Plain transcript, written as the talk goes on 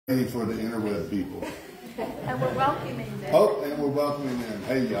For the interweb people. And we're welcoming them. Oh, and we're welcoming them.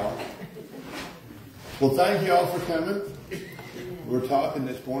 Hey, y'all. Well, thank y'all for coming. We're talking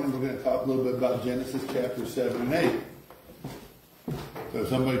this morning. We're going to talk a little bit about Genesis chapter 7 and 8. So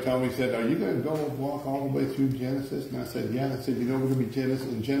somebody told me, said, are you going to go walk all the way through Genesis? And I said, yeah. And I said, you know, we're going to be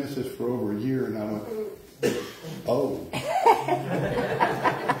in Genesis for over a year. And I went, oh.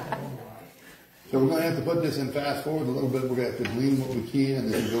 So we're going to have to put this in fast forward a little bit. We're going to have to glean what we can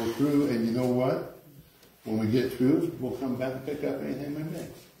and then go through. And you know what? When we get through, we'll come back and pick up anything we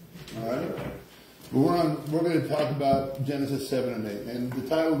missed. All right? We're going to talk about Genesis 7 and 8. And the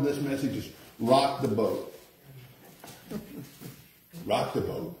title of this message is Rock the Boat. Rock the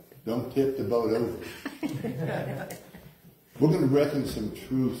boat. Don't tip the boat over. We're going to reckon some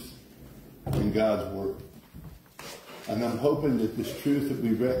truth in God's Word. And I'm hoping that this truth that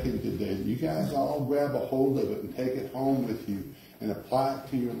we reckon today, you guys all grab a hold of it and take it home with you and apply it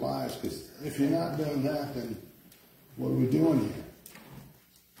to your lives. Because if you're not doing that, then what are we doing here?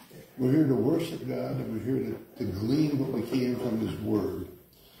 We're here to worship God, and we're here to glean what we can from His Word.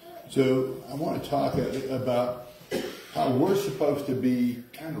 So I want to talk about how we're supposed to be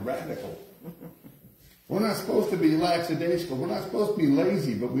kind of radical. We're not supposed to be lackadaisical. We're not supposed to be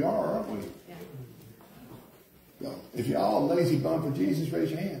lazy, but we are, aren't we? So if you're all lazy bum for Jesus, raise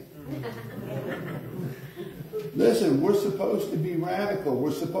your hand. Listen, we're supposed to be radical.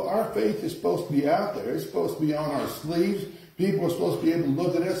 Our faith is supposed to be out there. It's supposed to be on our sleeves. People are supposed to be able to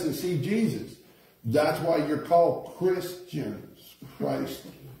look at us and see Jesus. That's why you're called Christians.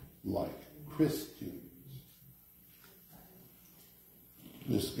 Christ-like. Christians.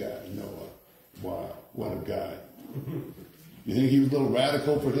 This guy, Noah. Wow, what a guy. You think he was a little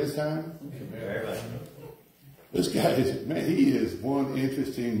radical for his time? This guy is, man, he is one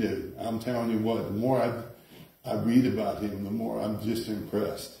interesting dude. I'm telling you what, the more I read about him, the more I'm just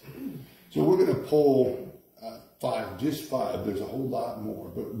impressed. So we're going to pull just five. There's a whole lot more,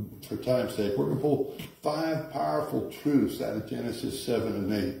 but for time's sake, we're going to pull 5 powerful truths out of Genesis 7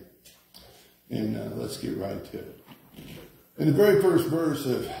 and 8. And let's get right to it. In the very first verse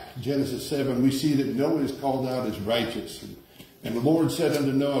of Genesis 7, we see that Noah is called out as righteous. And the Lord said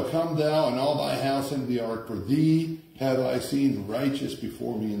unto Noah, come thou and all thy house into the ark, for thee have I seen righteous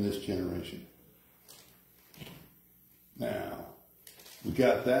before me in this generation. Now, we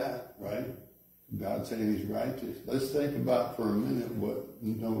got that, right? God saying he's righteous. Let's think about for a minute what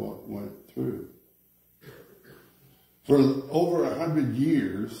Noah went through. For over 100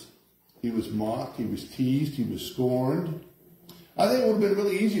 years, he was mocked, he was teased, he was scorned. I think it would have been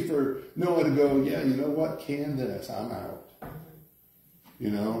really easy for Noah to go, yeah, you know what, can this, I'm out. You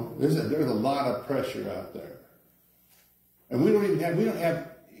know, there's a lot of pressure out there. And we don't have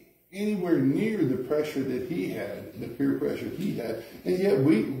anywhere near the pressure that he had, the peer pressure he had. And yet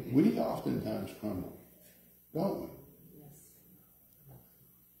we oftentimes crumble, don't we? Yes.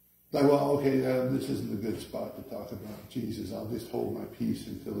 Like, well, okay, this isn't a good spot to talk about Jesus. I'll just hold my peace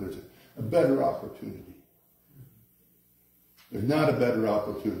until there's a better opportunity. There's not a better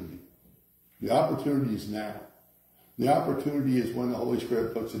opportunity. The opportunity is now. The opportunity is when the Holy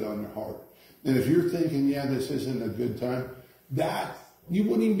Spirit puts it on your heart. And if you're thinking, yeah, this isn't a good time, you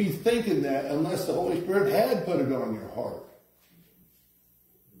wouldn't even be thinking that unless the Holy Spirit had put it on your heart.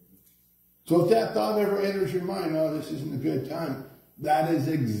 So if that thought ever enters your mind, oh, this isn't a good time, that is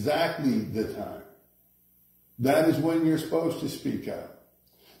exactly the time. That is when you're supposed to speak out.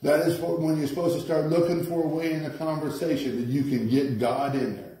 That is when you're supposed to start looking for a way in a conversation that you can get God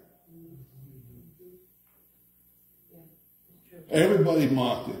in there. Everybody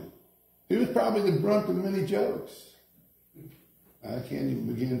mocked him. He was probably the brunt of many jokes. I can't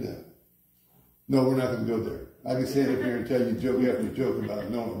even begin to. No, we're not going to go there. I can stand up here and tell you joke after joke about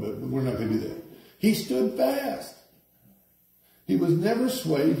Noah, but we're not going to do that. He stood fast. He was never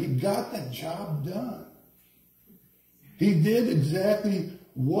swayed. He got the job done. He did exactly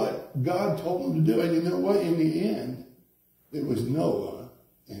what God told him to do. And you know what? In the end, it was Noah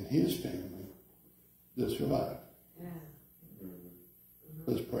and his family that survived.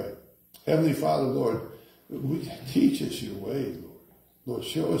 Let's pray. Heavenly Father, Lord, teach us your way, Lord. Lord,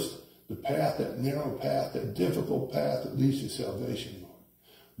 show us the path, that narrow path, that difficult path that leads to salvation, Lord.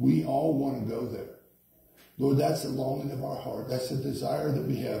 We all want to go there. Lord, that's the longing of our heart. That's the desire that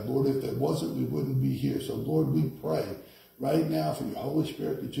we have. Lord, if it wasn't, we wouldn't be here. So, Lord, we pray right now for your Holy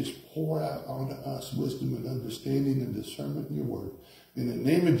Spirit to just pour out onto us wisdom and understanding and discernment in your word. In the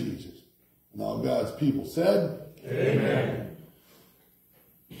name of Jesus. And all God's people said, amen.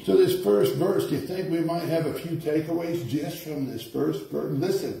 So this first verse, do you think we might have a few takeaways just from this first verse?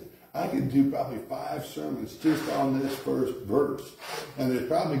 Listen, I could do probably 5 sermons just on this first verse. And there's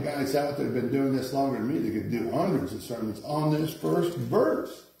probably guys out there that have been doing this longer than me that could do hundreds of sermons on this first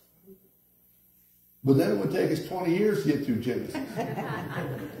verse. But then it would take us 20 years to get through Genesis.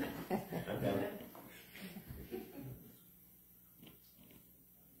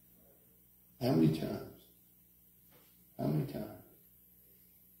 How many times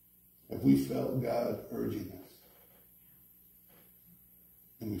have we felt God urging us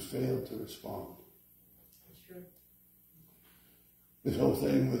and we failed to respond? That's true. This whole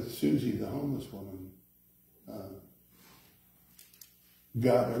thing with Susie, the homeless woman,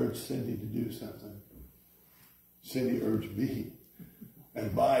 God urged Cindy to do something. Cindy urged me.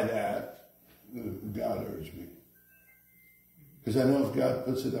 And by that, God urged me. Because I know if God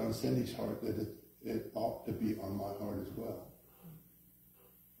puts it on Cindy's heart, that it ought to be on my heart as well.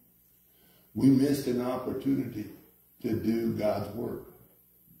 We missed an opportunity to do God's work.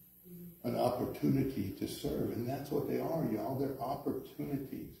 An opportunity to serve. And that's what they are, y'all. They're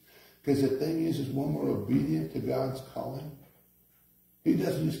opportunities. Because the thing is when we're obedient to God's calling, He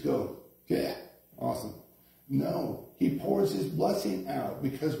doesn't just go, yeah, awesome. No, He pours His blessing out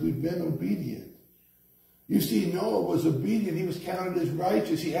because we've been obedient. You see, Noah was obedient. He was counted as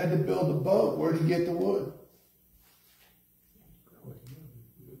righteous. He had to build a boat. Where did he get the wood?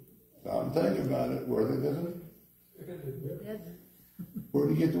 I'm thinking about it. Where did it? Where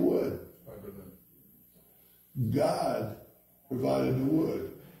did he get the wood? God provided the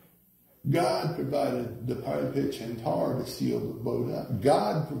wood. God provided the pine, pitch, and tar to seal the boat up.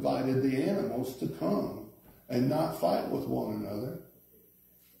 God provided the animals to come and not fight with one another.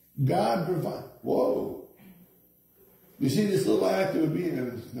 God provided. Whoa. You see, this little act of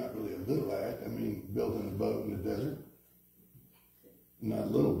obedience, it's not really a little act. I mean, building a boat in the desert. Not a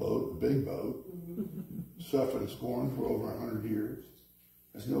little boat, a big boat. Suffering scorn for over 100 years.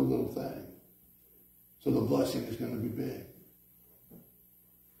 That's no little thing. So the blessing is going to be big.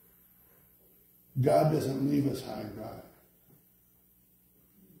 God doesn't leave us high and dry.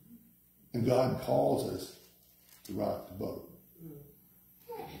 And God calls us to rock the boat.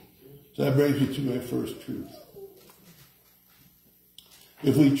 So that brings me to my first truth.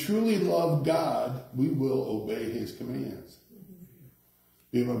 If we truly love God, we will obey His commands.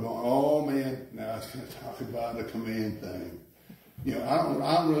 People are going, oh man, now it's going to talk about a command thing. You know,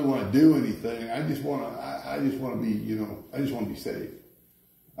 I don't really want to do anything. I just want to be, I just want to be saved.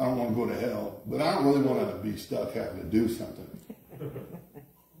 I don't want to go to hell, but I don't really want to be stuck having to do something.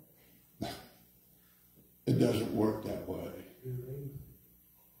 It doesn't work that way.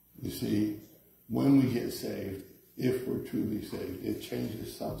 You see, when we get saved, if we're truly saved, it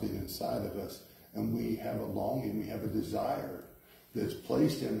changes something inside of us, and we have a longing, we have a desire that's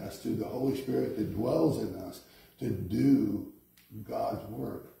placed in us through the Holy Spirit that dwells in us to do God's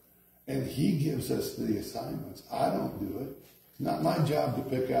work. And He gives us the assignments. I don't do it. It's not my job to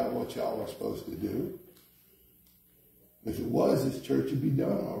pick out what y'all are supposed to do. If it was, this church would be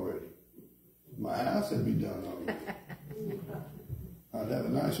done already. My house would be done already. I'd have a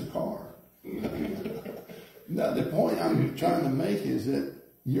nicer car. Now, the point I'm trying to make is that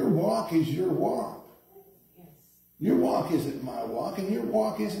your walk is your walk. Yes. Your walk isn't my walk, and your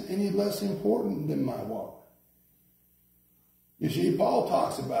walk isn't any less important than my walk. You see, Paul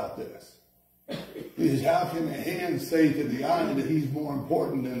talks about this. He says, how can the hand say to the eye that he's more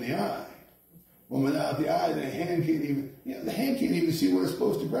important than the eye? Well, without the eye, the hand can't even, the hand can't even see what it's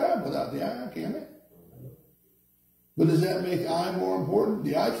supposed to grab without the eye, can it? But does that make the eye more important?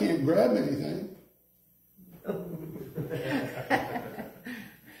 The eye can't grab anything.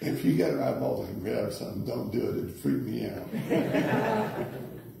 If you got an eyeball and grab something, don't do it. It'd freak me out.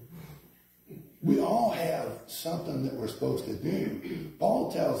 We all have something that we're supposed to do.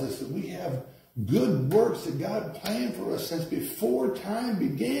 Paul tells us that we have good works that God planned for us since before time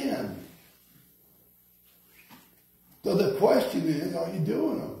began. So the question is, are you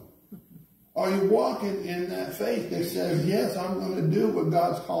doing them? Are you walking in that faith that says, yes, I'm going to do what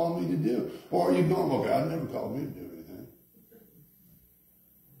God's calling me to do? Or are you going, well, God never called me to do anything?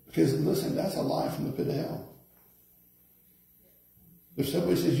 Because, listen, that's a lie from the pit of hell. If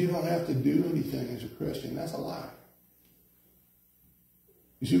somebody says you don't have to do anything as a Christian, that's a lie.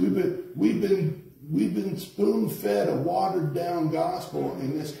 You see, we've been spoon-fed a watered-down gospel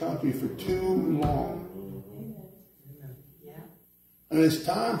in this country for too long. And it's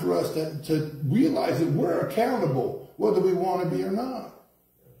time for us to realize that we're accountable, whether we want to be or not.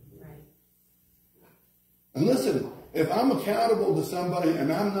 Right. And listen, if I'm accountable to somebody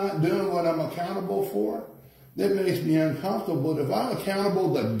and I'm not doing what I'm accountable for, that makes me uncomfortable. But if I'm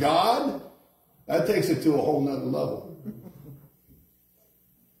accountable to God, that takes it to a whole nother level.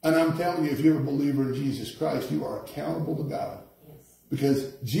 And I'm telling you, if you're a believer in Jesus Christ, you are accountable to God. Yes.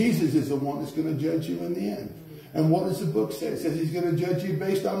 Because Jesus is the one that's going to judge you in the end. And what does the book say? It says he's going to judge you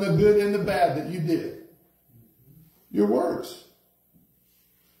based on the good and the bad that you did. Your works.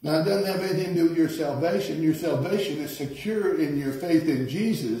 Now, it doesn't have anything to do with your salvation. Your salvation is secure in your faith in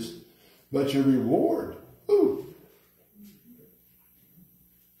Jesus, but your reward, ooh.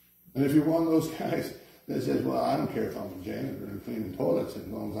 And if you're one of those guys that says, well, I don't care if I'm a janitor and cleaning toilets as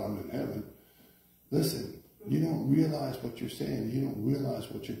long as I'm in heaven. Listen, you don't realize what you're saying. You don't realize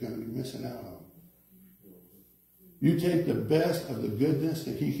what you're going to be missing out on. You take the best of the goodness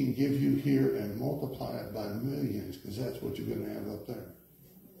that he can give you here and multiply it by millions, because that's what you're going to have up there.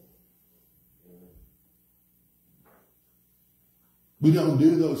 We don't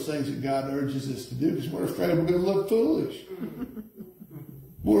do those things that God urges us to do because we're afraid we're going to look foolish.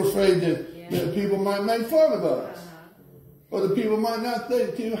 We're afraid that people might make fun of us. Or that people might not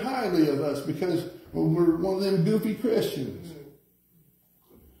think too highly of us because we're one of them goofy Christians.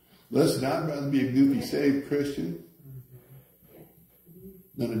 Listen, I'd rather be a goofy saved Christian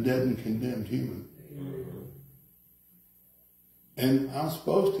than a dead and condemned human. And I'm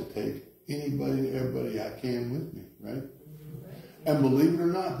supposed to take anybody and everybody I can with me, right? And believe it or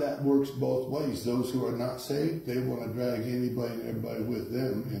not, that works both ways. Those who are not saved, they want to drag anybody and everybody with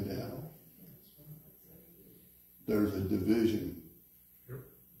them into hell. There's a division.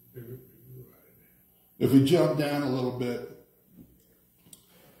 If we jump down a little bit,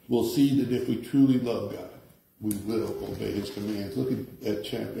 we'll see that if we truly love God, we will obey his commands. Look at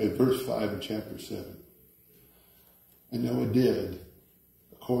verse 5 of chapter 7. And Noah did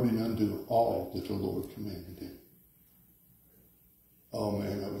according unto all that the Lord commanded him. Oh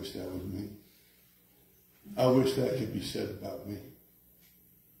man, I wish that was me. I wish that could be said about me.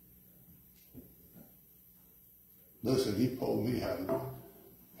 Listen, he pulled me out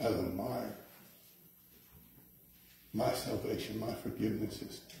of the mire. My salvation, my forgiveness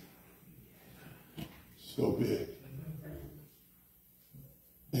is so big.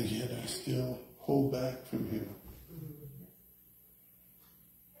 And yet I still hold back from him.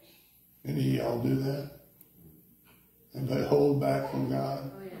 Any of y'all do that? Anybody hold back from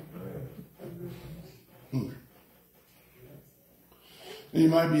God? And you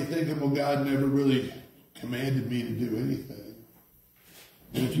might be thinking, well, God never really commanded me to do anything.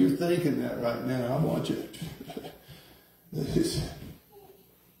 And if you're thinking that right now, I want you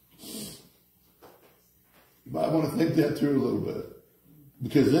I want to think that through a little bit.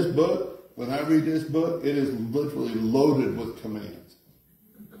 Because this book, when I read this book, it is literally loaded with commands.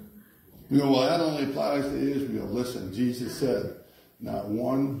 You know, well, that only applies to Israel. Listen, Jesus said, not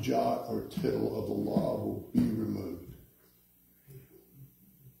one jot or tittle of the law will be removed.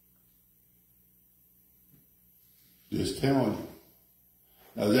 Just telling you.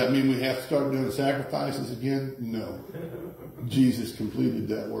 Now, does that mean we have to start doing sacrifices again? No. Jesus completed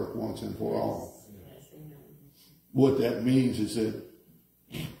that work once and for all. What that means is that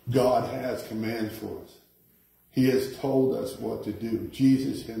God has commands for us. He has told us what to do.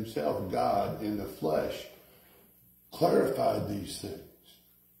 Jesus himself, God in the flesh, clarified these things.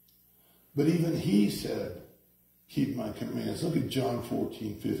 But even he said, keep my commands. Look at John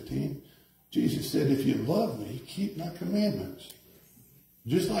 14:15. Jesus said, if you love me, keep my commandments.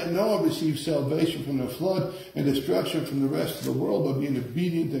 Just like Noah received salvation from the flood and destruction from the rest of the world by being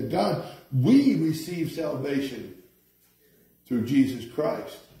obedient to God, we receive salvation through Jesus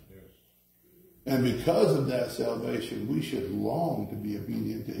Christ. And because of that salvation, we should long to be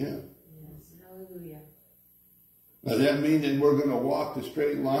obedient to him. Yes, hallelujah. Now, does that mean that we're going to walk the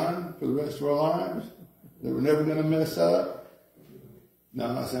straight line for the rest of our lives? That we're never going to mess up?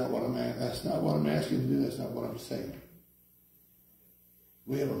 No, that's not what I'm asking you to do. That's not what I'm saying.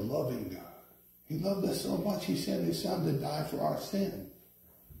 We have a loving God. He loved us so much, he sent his son to die for our sin.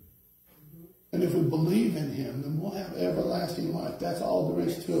 And if we believe in him, then we'll have everlasting life. That's all there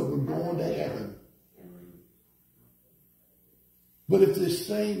is to it. We're going to heaven. But if this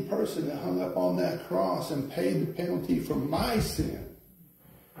same person that hung up on that cross and paid the penalty for my sin,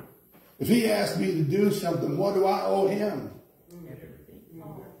 if he asked me to do something, what do I owe him?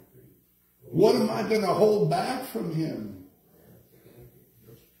 What am I going to hold back from him?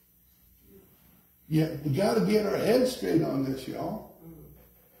 Yeah, we got to get our heads straight on this, y'all.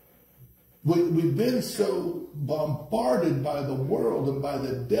 We've been so bombarded by the world and by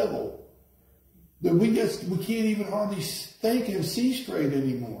the devil that we can't even hardly think and see straight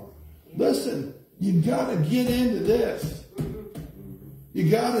anymore. Listen, you got to get into this. You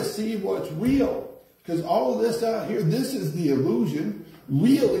got to see what's real. Because all of this out here, this is the illusion.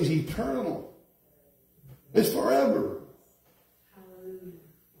 Real is eternal. It's forever.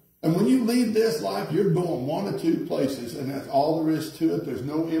 you lead this life, you're going one of two places, and that's all there is to it. There's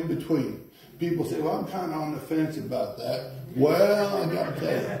no in between. People say, well, I'm kind of on the fence about that. Well, I got to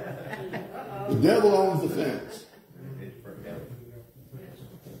tell you, the devil owns the fence.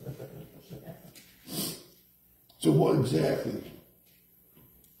 So what exactly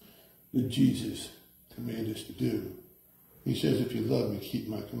did Jesus command us to do? He says, if you love me, keep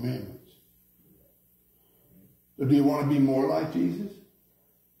my commandments. So do you want to be more like Jesus?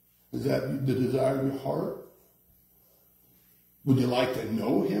 Is that the desire of your heart? Would you like to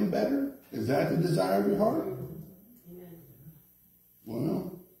know him better? Is that the desire of your heart?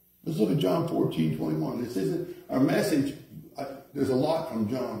 Well, let's look at John 14:21. This isn't our message. There's a lot from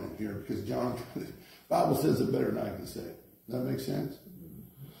John in here because John, the Bible says it better than I can say. Does that make sense?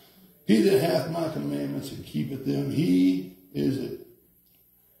 He that hath my commandments and keepeth them, he is it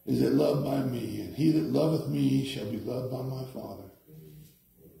loved by me. And he that loveth me shall be loved by my Father.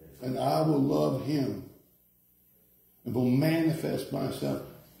 And I will love him and will manifest myself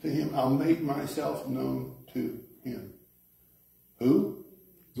to him. I'll make myself known to him. Who?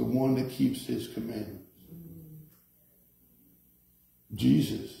 The one that keeps his commandments.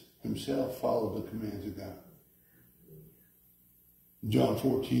 Jesus himself followed the commands of God. John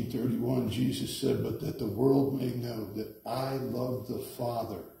 14:31, Jesus said, but that the world may know that I love the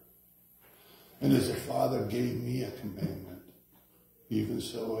Father. And as the Father gave me a commandment, even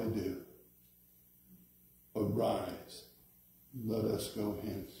so I do. Arise, let us go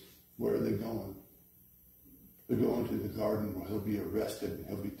hence. Where are they going? They're going to the garden where he'll be arrested and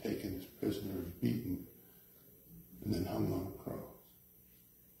he'll be taken as prisoner and beaten and then hung on a cross.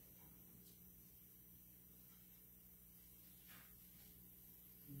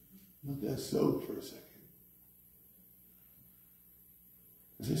 Let that soak for a second.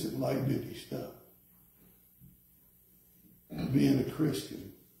 This isn't light duty stuff. Being a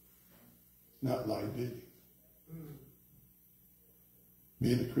Christian, not light duty.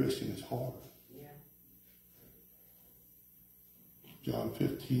 Being a Christian is hard. John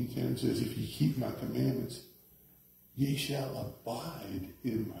 15:10 says, if ye keep my commandments, ye shall abide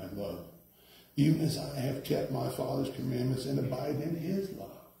in my love, even as I have kept my Father's commandments and abide in his love.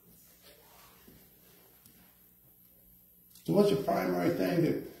 So what's the primary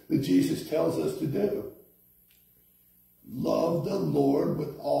thing that Jesus tells us to do? Love the Lord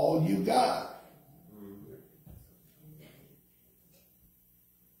with all you got.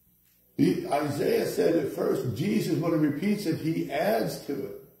 Isaiah said it first. Jesus, when he repeats it, he adds to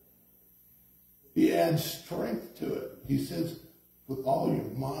it. He adds strength to it. He says, with all your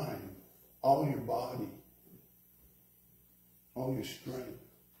mind, all your body, all your strength.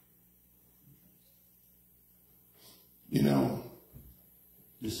 You know,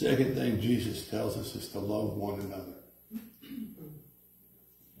 the second thing Jesus tells us is to love one another.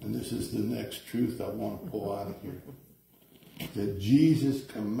 And this is the next truth I want to pull out of here. That Jesus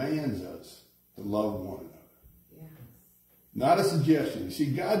commands us to love one another. Yeah. Not a suggestion. You see,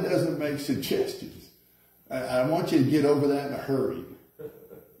 God doesn't make suggestions. I want you to get over that in a hurry.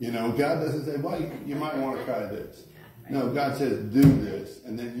 You know, God doesn't say, well, you might want to try this. No, God says, do this,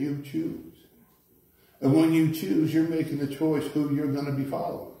 and then you choose. And when you choose, you're making the choice who you're going to be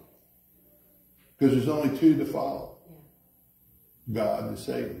following. Because there's only two to follow. God and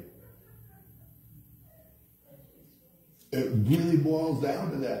Satan. It really boils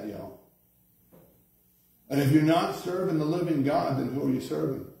down to that, y'all. And if you're not serving the living God, then who are you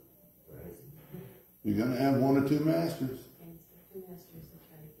serving? You're going to have one or two masters.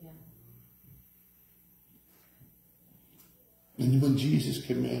 And when Jesus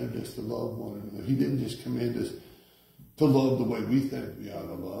commanded us to love one another, he didn't just command us to love the way we think we ought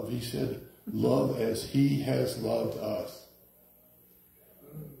to love. He said, love as he has loved us.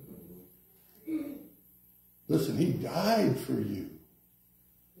 Listen, he died for you.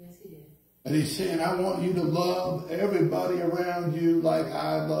 Yes, he did. And he's saying, I want you to love everybody around you like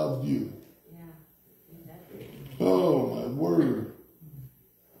I loved you. Yeah. Oh, my word.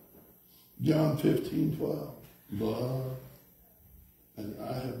 John 15:12. Love, and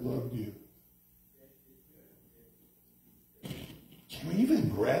I have loved you. Can we even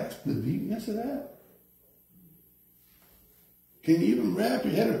grasp the deepness of that? Can you even wrap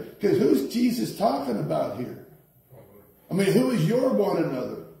your head around? Because who's Jesus talking about here? I mean, who is your one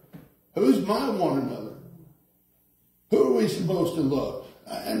another? Who's my one another? Who are we supposed to love?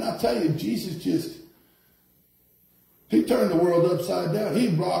 And I'll tell you, Jesus he turned the world upside down. He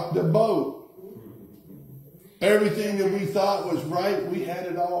rocked the boat. Everything that we thought was right, we had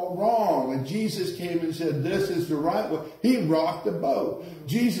it all wrong. And Jesus came and said, this is the right way. He rocked the boat.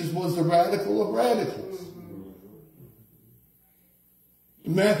 Jesus was the radical of radicals.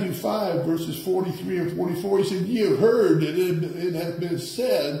 In Matthew 5, verses 43 and 44, he said, "Ye have heard that it hath been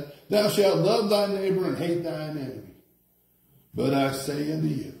said, Thou shalt love thy neighbor and hate thine enemy. But I say unto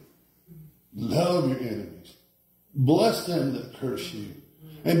you, love your enemies, bless them that curse you,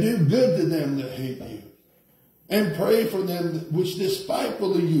 and do good to them that hate you, and pray for them which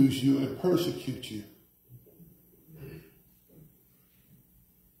despitefully use you and persecute you."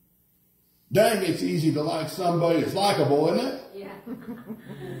 Dang, it's easy to like somebody that's likable, isn't it? Yeah.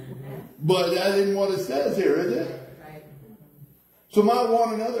 But that isn't what it says here, is it? Right. So my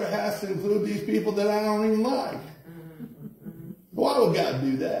one another has to include these people that I don't even like. Why would God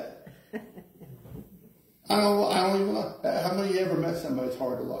do that? I don't even like. How many of you ever met somebody that's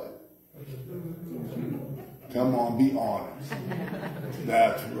hard to like? Come on, be honest.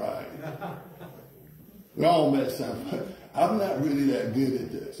 That's right. We all met somebody. I'm not really that good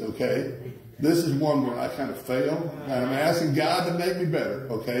at this, okay? This is one where I kind of fail, and I'm asking God to make me better,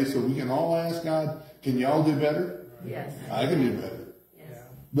 okay? So we can all ask God, can y'all do better? Yes. I can do better. Yes.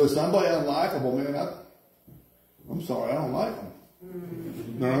 But somebody unlikable, man, I'm sorry, I don't like them.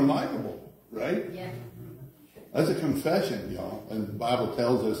 They're unlikable, right? Yeah. That's a confession, y'all. And the Bible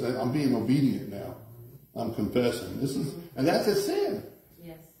tells us that I'm being obedient now. I'm confessing. And that's a sin.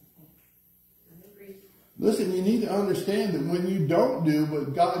 Yes. I agree. Listen, you need to understand that when you don't do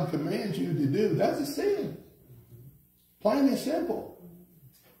what God commands you to do, that's a sin. Plain and simple.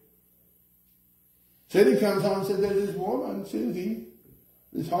 Cindy comes home and says, "There's this woman, Susie,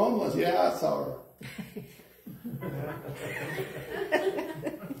 is homeless." "Yeah, I saw her."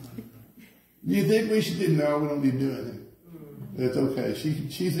 Do you think we should do? No, we don't need to do anything. It's okay.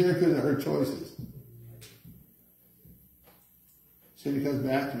 She's there because of her choices. Cindy comes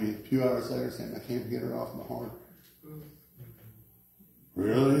back to me a few hours later saying, "I can't get her off my heart."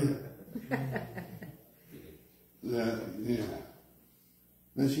 Really? Yeah.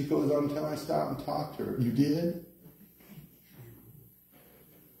 Then she goes on until I stop and talk to her. "You did?"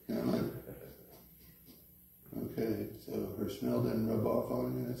 And I'm like, okay, so her smell didn't rub off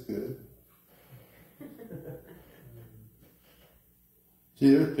on you. That's good.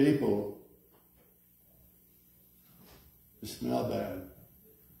 See, there's people who smell bad.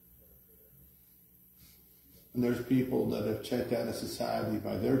 And there's people that have checked out of society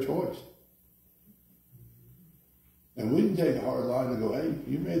by their choice. And we can take a hard line and go, "Hey,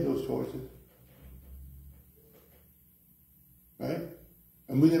 you made those choices." Right?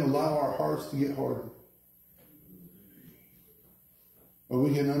 And we can allow our hearts to get hardened. Or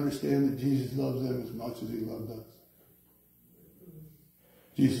we can understand that Jesus loves them as much as he loved us.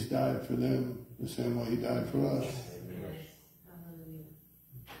 Jesus died for them the same way he died for us.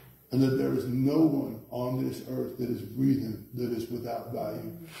 And that there is no one on this earth that is breathing that is without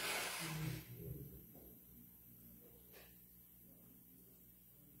value.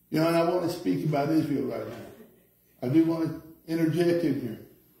 You know, and I want to speak about Israel right now. I do want to interject in here.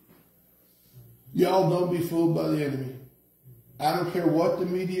 Y'all don't be fooled by the enemy. I don't care what the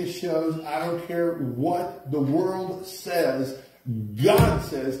media shows. I don't care what the world says. God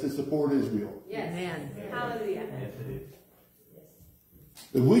says to support Israel. Yes. Amen. Hallelujah.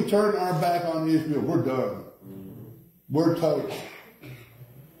 If we turn our back on Israel, we're done. We're toast.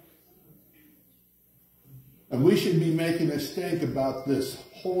 And we should be making a stink about this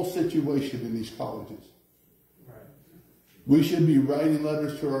whole situation in these colleges. We should be writing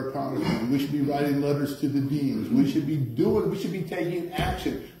letters to our congressmen. We should be writing letters to the deans. We should be taking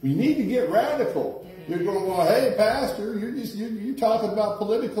action. We need to get radical. You're going, "Well, hey, Pastor, you're talking about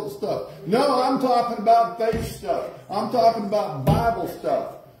political stuff." No, I'm talking about faith stuff. I'm talking about Bible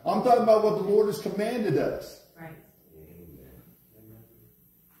stuff. I'm talking about what the Lord has commanded us. Right.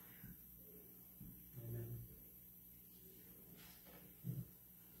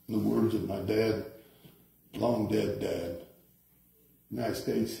 In the words of my dad, long dead dad, United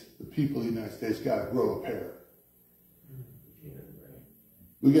States, the people of the United States got to grow a pair.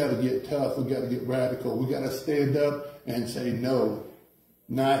 We got to get tough. We got to get radical. We got to stand up and say, "No,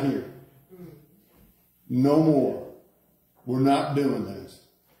 not here. No more. We're not doing this."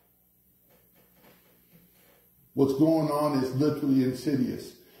 What's going on is literally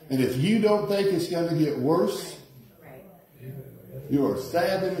insidious. And if you don't think it's going to get worse, you are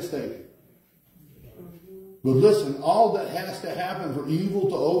sadly mistaken. But listen, all that has to happen for evil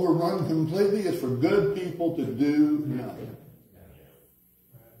to overrun completely is for good people to do nothing.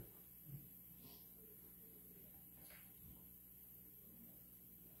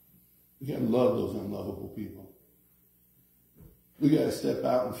 We got to love those unlovable people. We got to step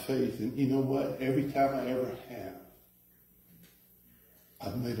out in faith. And you know what? Every time I ever have,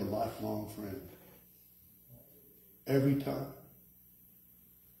 I've made a lifelong friend. Every time.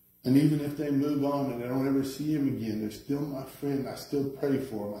 And even if they move on and I don't ever see him again, they're still my friend. I still pray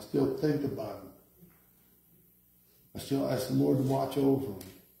for them. I still think about them. I still ask the Lord to watch over them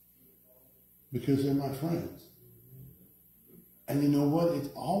because they're my friends. And you know what? It's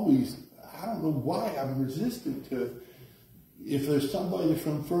always, I don't know why I'm resistant to it. If there's somebody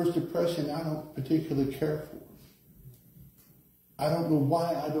from first impression I don't particularly care for, I don't know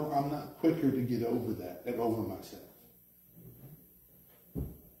why I'm not quicker to get over that and over myself.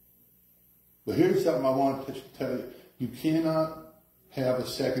 But here's something I want to tell you. You cannot have a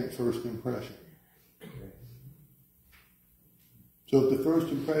second first impression. So if the first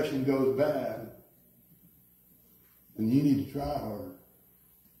impression goes bad, then you need to try harder.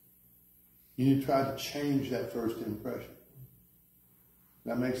 You need to try to change that first impression.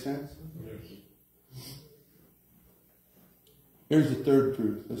 That makes sense? Yes. Here's the third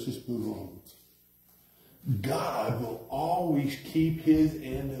truth. Let's just move on. God will always keep his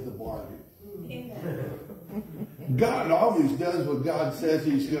end of the bargain. God always does what God says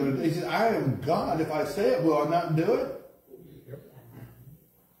he's going to do. He says, I am God. If I say it, will I not do it?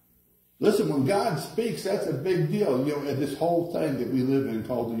 Listen, when God speaks, that's a big deal. You know, this whole thing that we live in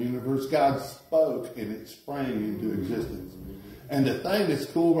called the universe, God spoke and it sprang into existence. And the thing that's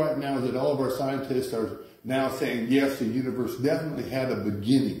cool right now is that all of our scientists are now saying, yes, the universe definitely had a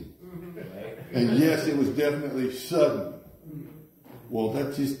beginning. And yes, it was definitely sudden. Well,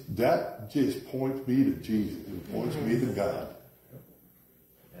 that just points me to Jesus. It points me to God.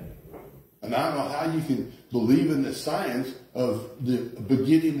 And I don't know how you can believe in the science of the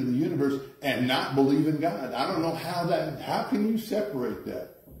beginning of the universe and not believe in God. I don't know how can you separate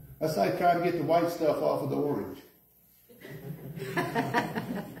that? That's like trying to get the white stuff off of the orange.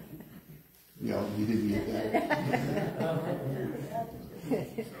 You know, you didn't get that.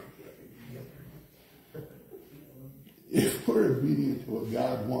 If we're obedient to what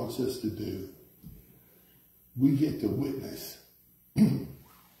God wants us to do, we get to witness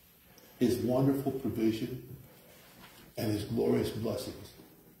his wonderful provision and his glorious blessings.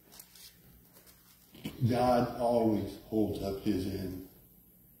 God always holds up his end.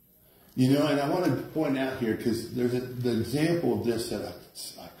 You know, and I wanted to point out here, because there's the example of this that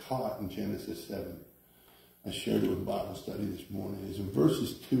I caught in Genesis 7. I shared it with Bible study this morning. It's in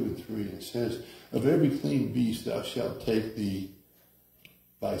verses 2 and 3. It says, of every clean beast thou shalt take thee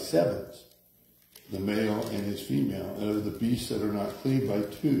by sevens, the male and his female, and of the beasts that are not clean by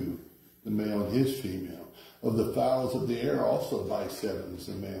two, the male and his female. Of the fowls of the air also by sevens,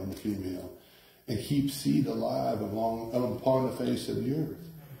 the male and the female. And keep seed alive upon the face of the earth.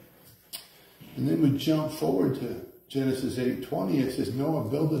 And then we jump forward to Genesis 8:20. It says, Noah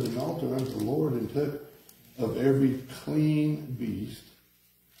builded an altar unto the Lord and took of every clean beast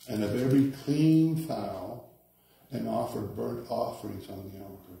and of every clean fowl and offered burnt offerings on the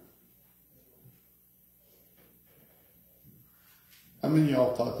altar. How many of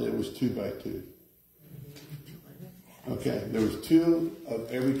y'all thought that it was 2 by 2? Okay, there was 2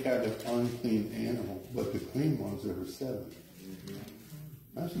 of every kind of unclean animal, but the clean ones, there were 7.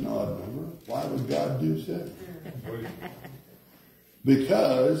 That's an odd number. Why would God do 7?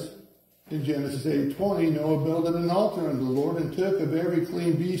 Because in Genesis 8:20, Noah built an altar unto the Lord and took of every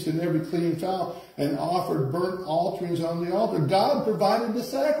clean beast and every clean fowl and offered burnt offerings on the altar. God provided the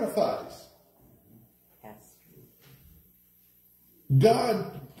sacrifice. Yes.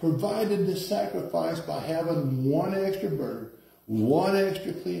 God provided the sacrifice by having one extra bird, one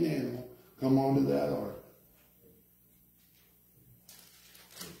extra clean animal come onto that ark.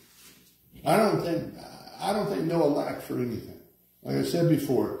 I don't think Noah lacked for anything. Like I said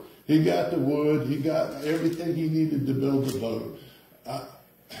before, he got the wood, he got everything he needed to build the boat.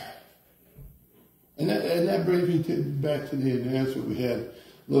 And that brings me back to the announcement we had a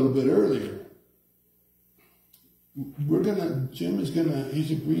little bit earlier.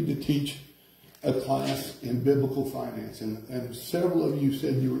 He's agreed to teach a class in biblical finance. And several of you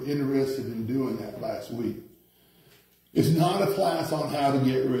said you were interested in doing that last week. It's not a class on how to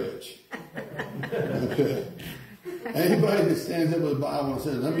get rich. Okay. Anybody that stands up with the Bible and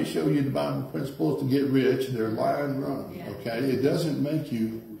says, let me show you the Bible principles to get rich, they're lying wrong. Yeah. Okay? It doesn't make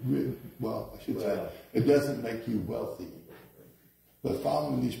you rich. Well, I should say, it doesn't make you wealthy. But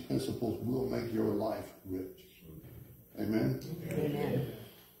following these principles will make your life rich. Amen? Amen.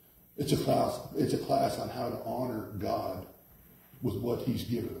 It's a class on how to honor God with what he's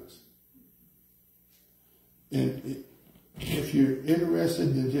given us. And if you're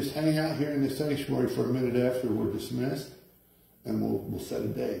interested, then just hang out here in the sanctuary for a minute after we're dismissed, and we'll set a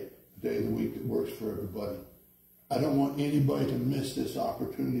day of the week that works for everybody. I don't want anybody to miss this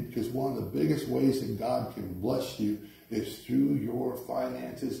opportunity, because one of the biggest ways that God can bless you is through your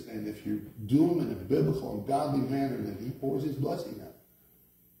finances, and if you do them in a biblical and godly manner, then he pours his blessing out.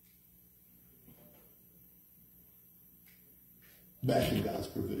 Back in God's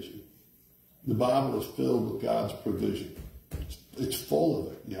provision. The Bible is filled with God's provision. It's full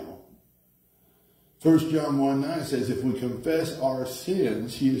of it, you know. 1 John 1:9 says, if we confess our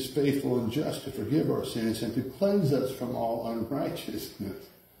sins, he is faithful and just to forgive our sins and to cleanse us from all unrighteousness.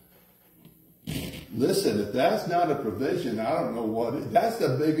 Listen, if that's not a provision, I don't know what is. That's the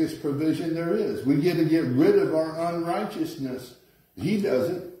biggest provision there is. We get to get rid of our unrighteousness. He does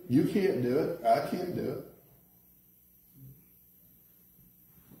it. You can't do it. I can't do it.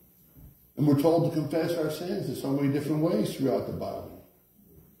 And we're told to confess our sins in so many different ways throughout the Bible.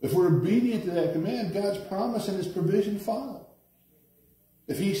 If we're obedient to that command, God's promise and his provision follow.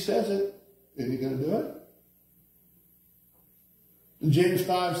 If he says it, isn't he going to do it? And James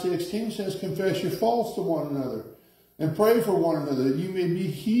 5:16 says, confess your faults to one another and pray for one another that you may be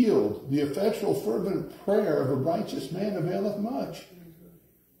healed. The effectual fervent prayer of a righteous man availeth much.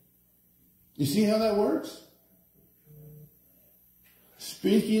 You see how that works?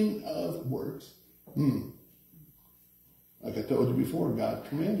 Speaking of works, like I told you before, God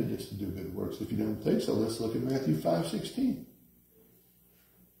commanded us to do good works. If you don't think so, let's look at Matthew 5:16.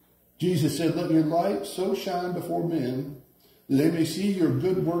 Jesus said, let your light so shine before men that they may see your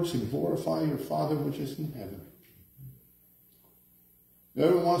good works and glorify your Father which is in heaven.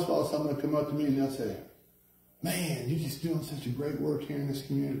 Every once in a while, someone will come up to me and they'll say, man, you're just doing such a great work here in this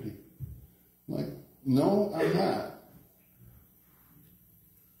community. I'm like, no, I'm not.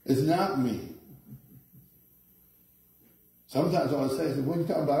 It's not me. Sometimes I want to say, what are you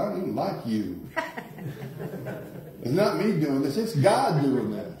talking about? I don't even like you. It's not me doing this. It's God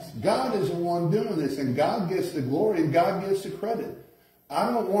doing this. God is the one doing this, and God gets the glory and God gets the credit.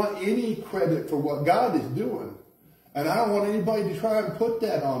 I don't want any credit for what God is doing, and I don't want anybody to try and put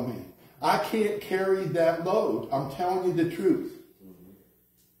that on me. I can't carry that load. I'm telling you the truth.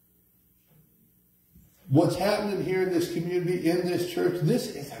 What's happening here in this community, in this church,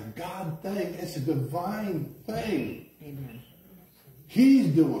 this is a God thing. It's a divine thing. Amen. He's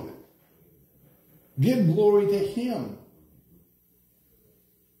doing it. Give glory to him.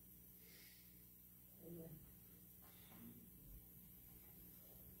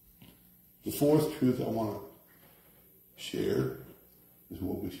 The fourth truth I want to share is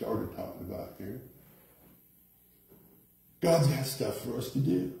what we started talking about here. God's got stuff for us to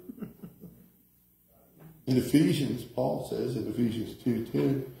do. In Ephesians, Paul says in Ephesians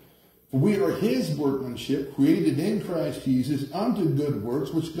 2:10, for we are his workmanship, created in Christ Jesus unto good works,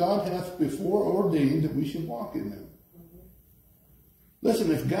 which God hath before ordained that we should walk in them.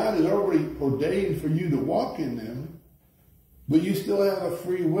 Listen, if God has already ordained for you to walk in them, but you still have a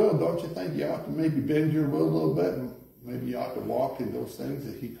free will, don't you think you ought to maybe bend your will a little bit and maybe you ought to walk in those things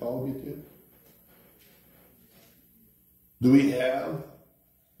that he called you to? Do we have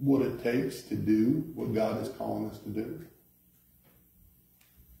what it takes to do what God is calling us to do?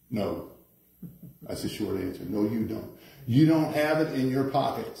 No. That's the short answer. No, you don't. You don't have it in your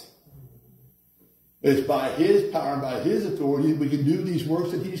pockets. It's by his power and by his authority we can do these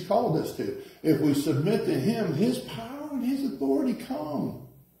works that he's called us to. If we submit to him, his power and his authority come.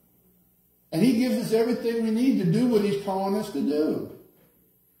 And he gives us everything we need to do what he's calling us to do.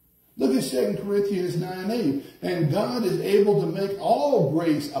 Look at 2 Corinthians 9:8. And God is able to make all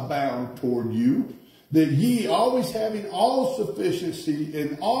grace abound toward you, that ye, always having all sufficiency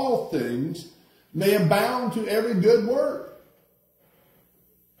in all things, may abound to every good work.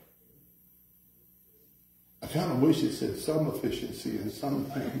 I kind of wish it said some efficiency in some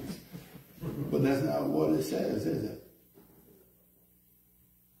things. But that's not what it says, is it?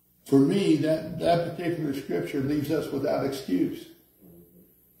 For me, that particular scripture leaves us without excuse.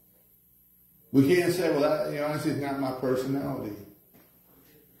 We can't say, well, this is not my personality.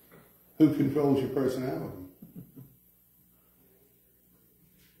 Who controls your personality?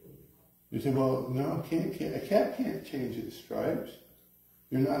 You say, well, no, a cat can't change its stripes.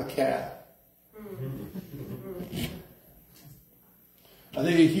 You're not a cat. I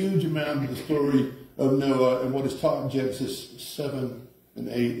think a huge amount of the story of Noah and what is taught in Genesis 7 and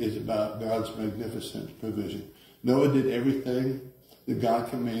 8 is about God's magnificent provision. Noah did everything that God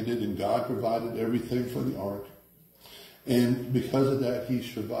commanded, and God provided everything for the ark. And because of that, he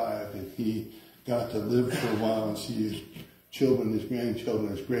survived, and he got to live for a while and see his children, his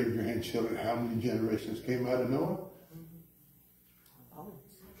grandchildren, his great-grandchildren. How many generations came out of Noah?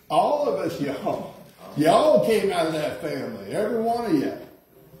 All of us, y'all. Y'all came out of that family, every one of you.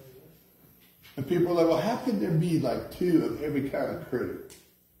 And people are like, well, how could there be like two of every kind of critter?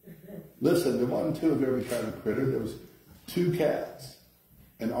 Listen, there wasn't two of every kind of critter. There was 2 cats.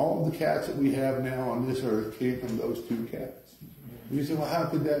 And all the cats that we have now on this earth came from those 2 cats. You say, well, how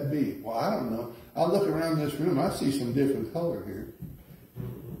could that be? Well, I don't know. I look around this room, I see some different color here.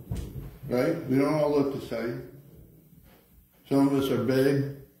 Right? We don't all look the same. Some of us are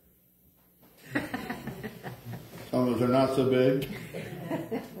big. Some of us are not so big.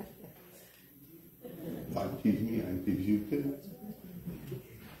 God tease me, I can tease you too.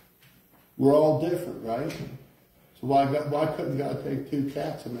 We're all different, right? So why couldn't God take 2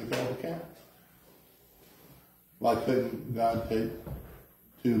 cats and make all the cats? Why couldn't God take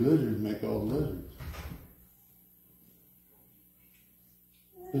 2 lizards and make all the lizards?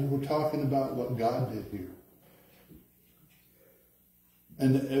 Because we're talking about what God did here.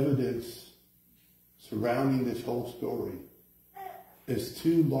 And the evidence surrounding this whole story is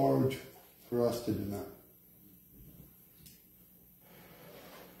too large for us to deny.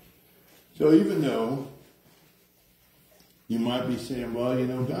 So even though you might be saying, well, you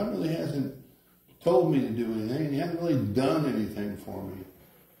know, God really hasn't told me to do anything. He hasn't really done anything for me.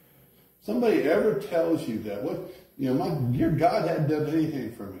 Somebody ever tells you that, your God hadn't done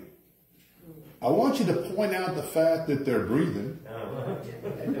anything for me. I want you to point out the fact that they're breathing.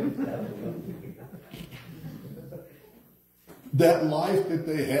 That life that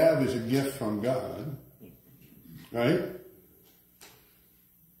they have is a gift from God. Right?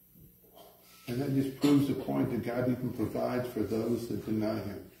 And that just proves the point that God even provides for those that deny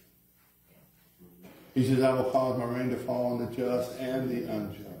Him. He says, I will cause my rain to fall on the just and the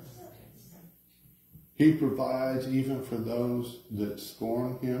unjust. He provides even for those that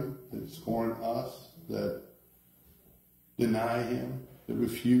scorn Him, that scorn us, that deny Him, that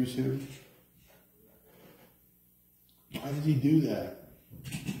refuse Him. Why does He do that?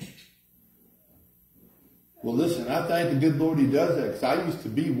 Well, listen, I thank the good Lord He does that, because I used to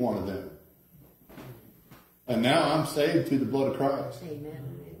be one of them. And now I'm saved through the blood of Christ. Amen.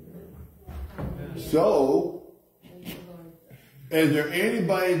 So, is there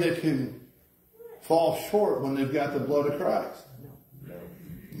anybody that can fall short when they've got the blood of Christ?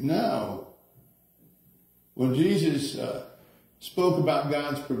 No. When Jesus spoke about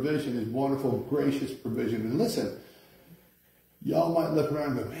God's provision, His wonderful, gracious provision, and listen, y'all might look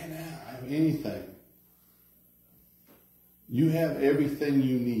around and go, man, I don't have anything. You have everything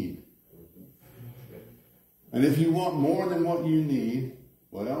you need. And if you want more than what you need,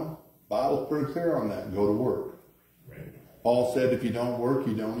 well, the Bible's pretty clear on that. Go to work. Paul said if you don't work,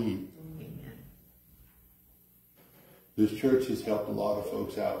 you don't eat. This church has helped a lot of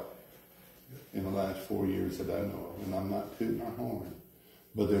folks out in the last 4 years that I know of. And I'm not tooting our horn.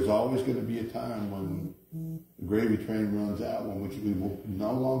 But there's always going to be a time when the gravy train runs out, when we will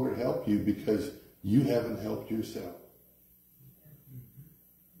no longer help you because you haven't helped yourself.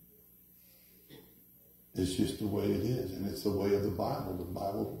 It's just the way it is, and it's the way of the Bible. The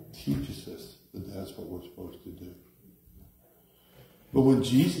Bible teaches us that that's what we're supposed to do. But when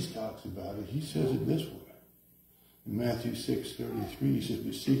Jesus talks about it, He says it this way. In Matthew 6:33, He says,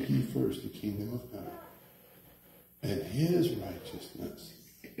 but seek ye first the kingdom of God and His righteousness,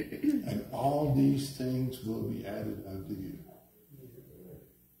 and all these things will be added unto you.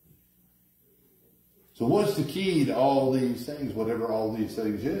 So what's the key to all these things, whatever all these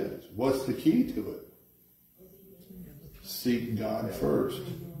things is? What's the key to it? Seek God first.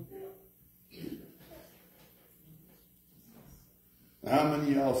 How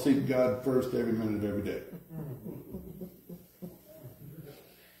many of y'all seek God first every minute of every day?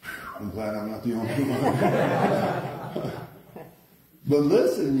 I'm glad I'm not the only one. But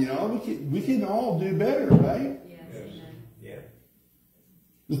listen, we can all do better, right? Yes.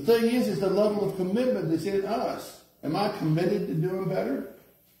 The thing is the level of commitment that's in us. Am I committed to doing better?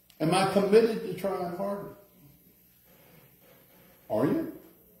 Am I committed to trying harder? Are you?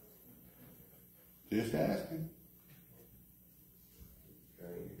 Just asking.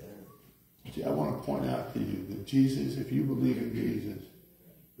 See, I want to point out to you that Jesus, if you believe in Jesus,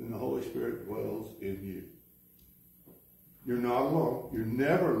 then the Holy Spirit dwells in you. You're not alone. You're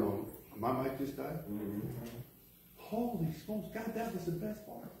never alone. My mic just died? Mm-hmm. Holy smokes, God, that was the best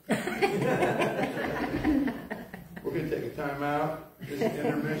part. We're going to take a time out. This is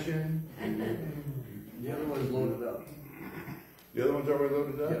intermission. The other one's loaded up. The other one's already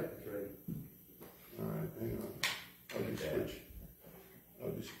loaded up? Yep, that's right. All right, hang on.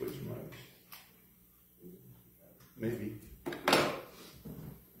 I'll just switch mics. Maybe.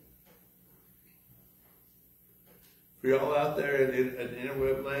 For y'all out there in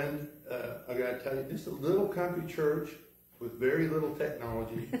interweb land, I got to tell you, this is a little country church with very little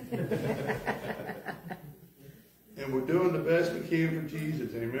technology. And we're doing the best we can for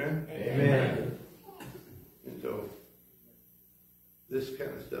Jesus, amen? Amen. And so, this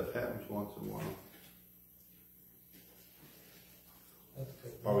kind of stuff happens once in a while.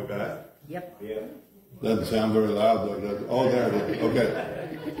 Are we back? Yep. Yeah. Doesn't sound very loud though, does it? Oh, there it is. Okay.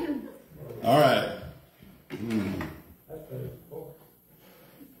 All right.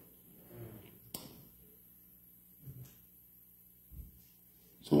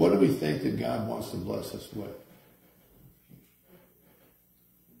 So what do we think that God wants to bless us with?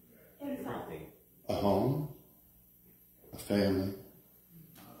 Everything. A home? A family?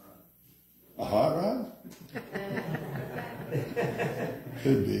 A hot rod?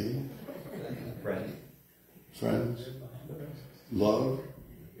 Could be. Friends. Friends? Love?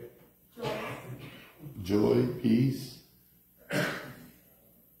 Joy? Peace?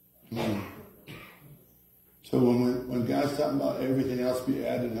 So when God's talking about everything else be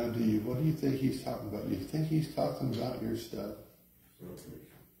added unto you, what do you think he's talking about? Do you think he's talking about your stuff?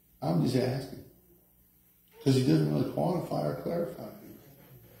 I'm just asking. Because he doesn't really quantify or clarify.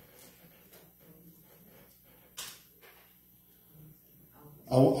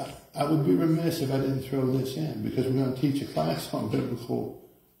 I would be remiss if I didn't throw this in, because we're going to teach a class on biblical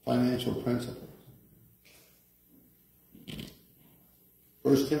financial principles.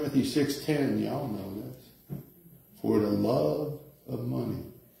 1 Timothy 6:10, y'all know this. For the love of money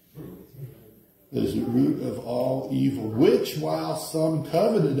is the root of all evil, which while some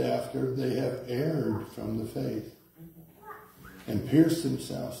coveted after, they have erred from the faith and pierced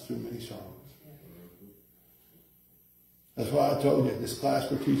themselves through many sorrows. That's why I told you, this class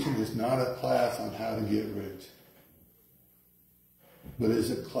we're teaching is not a class on how to get rich, but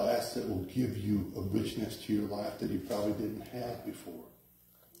it's a class that will give you a richness to your life that you probably didn't have before.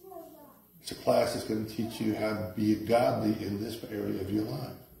 It's a class that's going to teach you how to be godly in this area of your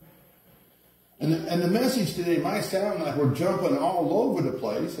life. And the message today might sound like we're jumping all over the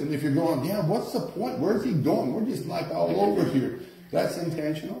place. And if you're going, yeah, what's the point? Where's he going? We're just like all over here. That's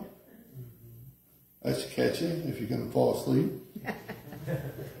intentional. That's to catch you if you're going to fall asleep.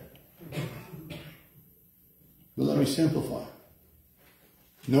 But let me simplify.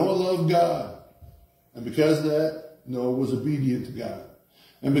 Noah loved God. And because of that, Noah was obedient to God.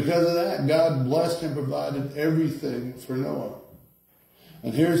 And because of that, God blessed and provided everything for Noah.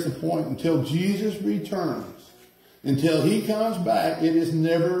 And here's the point. Until Jesus returns, until he comes back, it is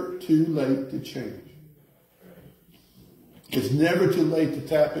never too late to change. It's never too late to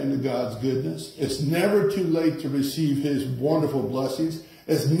tap into God's goodness. It's never too late to receive his wonderful blessings.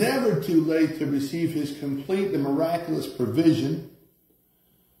 It's never too late to receive his complete and miraculous provision.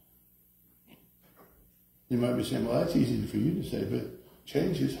 You might be saying, well, that's easy for you to say, but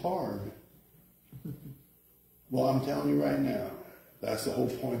change is hard. Well, I'm telling you right now, that's the whole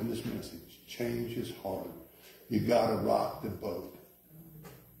point of this message. Change is hard. You got to rock the boat.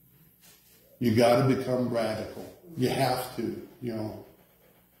 You got to become radical. You have to, you know.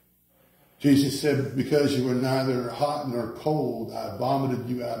 Jesus said, because you were neither hot nor cold, I vomited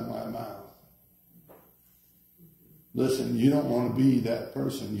you out of my mouth. Listen, you don't want to be that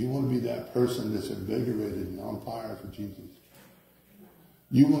person. You want to be that person that's invigorated and on fire for Jesus.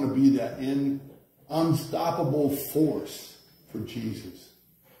 You want to be that unstoppable force for Jesus.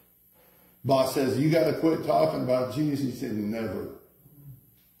 Boss says, you got to quit talking about Jesus. He said, never.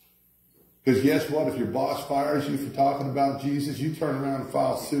 Because guess what? If your boss fires you for talking about Jesus, you turn around and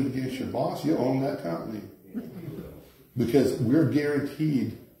file suit against your boss, you'll own that company. Because we're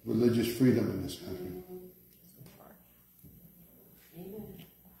guaranteed religious freedom in this country.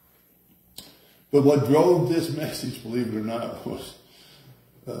 But what drove this message, believe it or not, was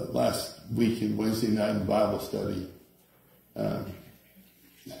last weekend, Wednesday night in Bible study. My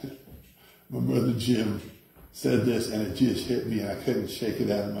brother Jim said this, and it just hit me, and I couldn't shake it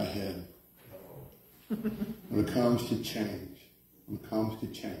out of my head. When it comes to change,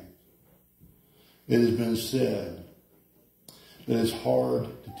 it has been said that it's hard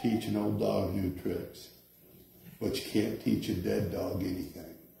to teach an old dog new tricks, but you can't teach a dead dog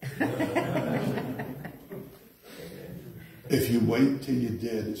anything. If you wait till you're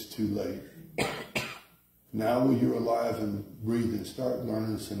dead, it's too late. Now when you're alive and breathing, start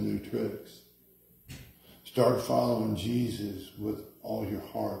learning some new tricks. Start following Jesus with all your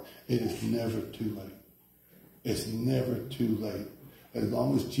heart. It is never too late. It's never too late. As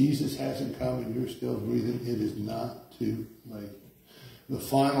long as Jesus hasn't come and you're still breathing, it is not too late. The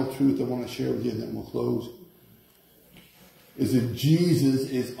final truth I want to share with you, and then we'll close, is that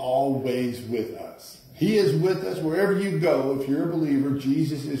Jesus is always with us. He is with us wherever you go. If you're a believer,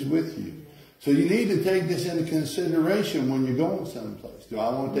 Jesus is with you. So you need to take this into consideration when you're going someplace. Do I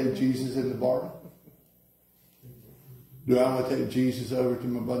want to take Jesus in the bar? Do I want to take Jesus over to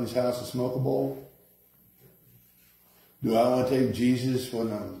my buddy's house and smoke a bowl? Do I want to take Jesus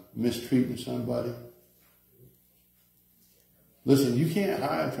when I'm mistreating somebody? Listen, you can't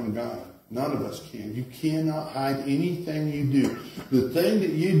hide from God. None of us can. You cannot hide anything you do. The thing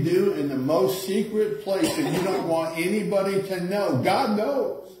that you do in the most secret place that you don't want anybody to know, God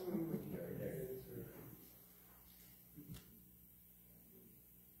knows.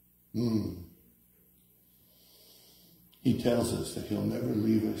 He tells us that he'll never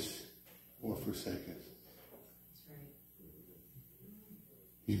leave us or forsake us. That's right.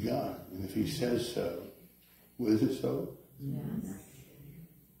 He's God. And if he says so, well, is it so? Yes.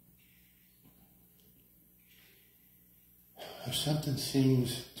 If something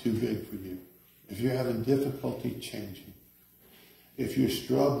seems too big for you, if you're having difficulty changing, if you're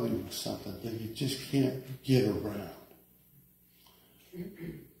struggling with something that you just can't get around.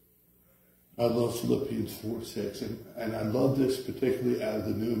 I love Philippians 4:6, and I love this particularly out of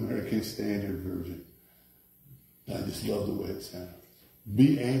the New American Standard Version. I just love the way it sounds.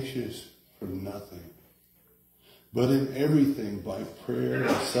 Be anxious for nothing, but in everything by prayer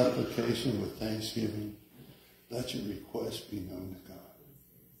and supplication with thanksgiving, let your requests be known to God.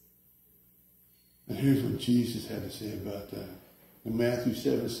 And here's what Jesus had to say about that. In Matthew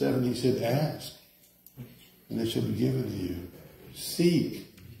 7:7, he said, ask, and it shall be given to you. Seek,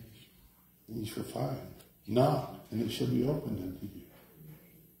 and you shall find. Knock, and it shall be opened unto you.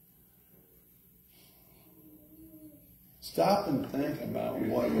 Stop and think about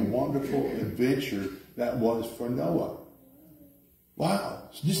what a wonderful adventure that was for Noah. Wow.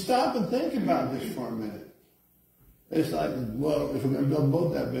 Just stop and think about this for a minute. It's like, well, if we're going to build a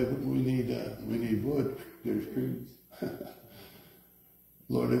boat that big, we need wood. There's trees.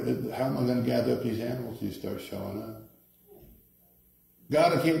 Lord, how am I going to gather up these animals who start showing up?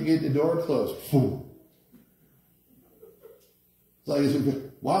 God, I can't get the door closed. It's like,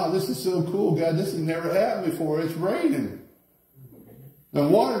 wow, this is so cool, God. This has never happened before. It's raining. The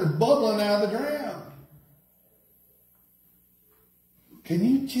water is bubbling out of the ground. Can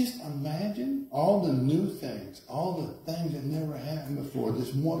you just imagine all the new things, all the things that never happened before,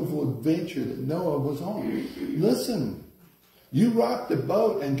 this wonderful adventure that Noah was on? Listen, you rock the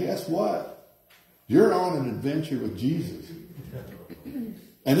boat, and guess what? You're on an adventure with Jesus.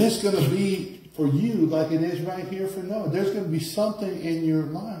 And it's going to be for you like it is right here for Noah. There's going to be something in your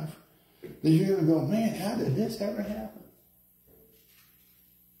life that you're going to go, man, how did this ever happen?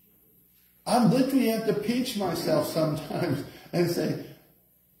 I literally have to pinch myself sometimes and say,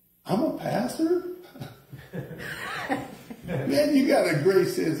 I'm a pastor? Man, you got a great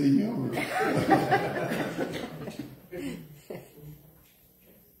sense of humor.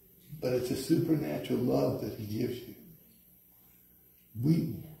 But it's a supernatural love that he gives you.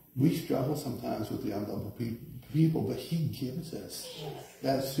 We struggle sometimes with the unlovable people, but he gives us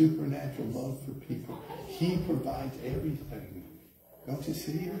that supernatural love for people. He provides everything. Don't you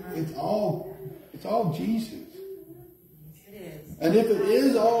see it? It's all Jesus. It is. And if it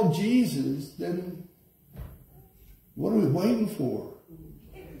is all Jesus, then what are we waiting for?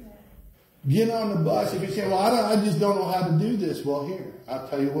 Get on the bus. If you say, well, I just don't know how to do this. Well, here, I'll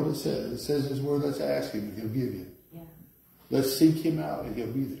tell you what it says. It says his word, let's ask him and he'll give you. Yeah. Let's seek him out and he'll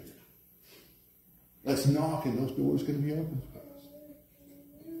be there. Let's knock and those doors are going to be open for us.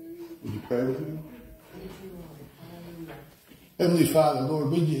 Would you pray with me? Heavenly Father, Lord,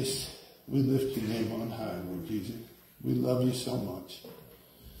 we lift your name on high, Lord Jesus. We love you so much.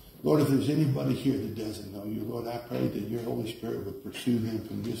 Lord, if there's anybody here that doesn't know you, Lord, I pray that your Holy Spirit would pursue them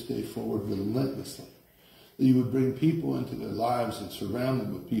from this day forward relentlessly. That you would bring people into their lives and surround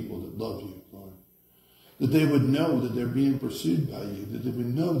them with people that love you, Lord. That they would know that they're being pursued by you. That they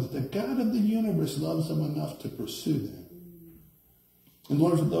would know that the God of the universe loves them enough to pursue them. And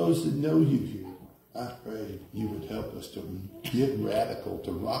Lord, for those that know you here, I pray you would help us to get radical,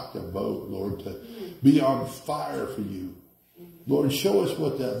 to rock the boat, Lord, to be on fire for you. Lord, show us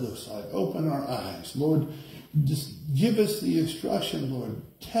what that looks like. Open our eyes. Lord, just give us the instruction, Lord.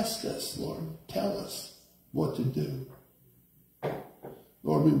 Test us, Lord. Tell us what to do.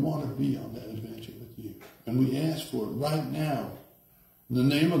 Lord, we want to be on that adventure with you. And we ask for it right now. In the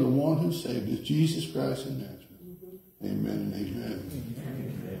name of the one who saved us, Jesus Christ of Nazareth. Amen and amen.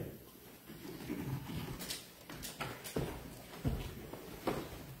 Amen.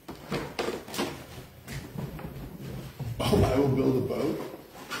 Oh, I will build a boat?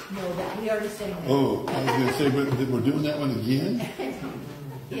 No, we already sang that. Oh, I was going to say, but we're doing that one again?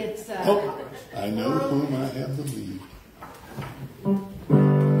 It's Oh, I know whom I have believed.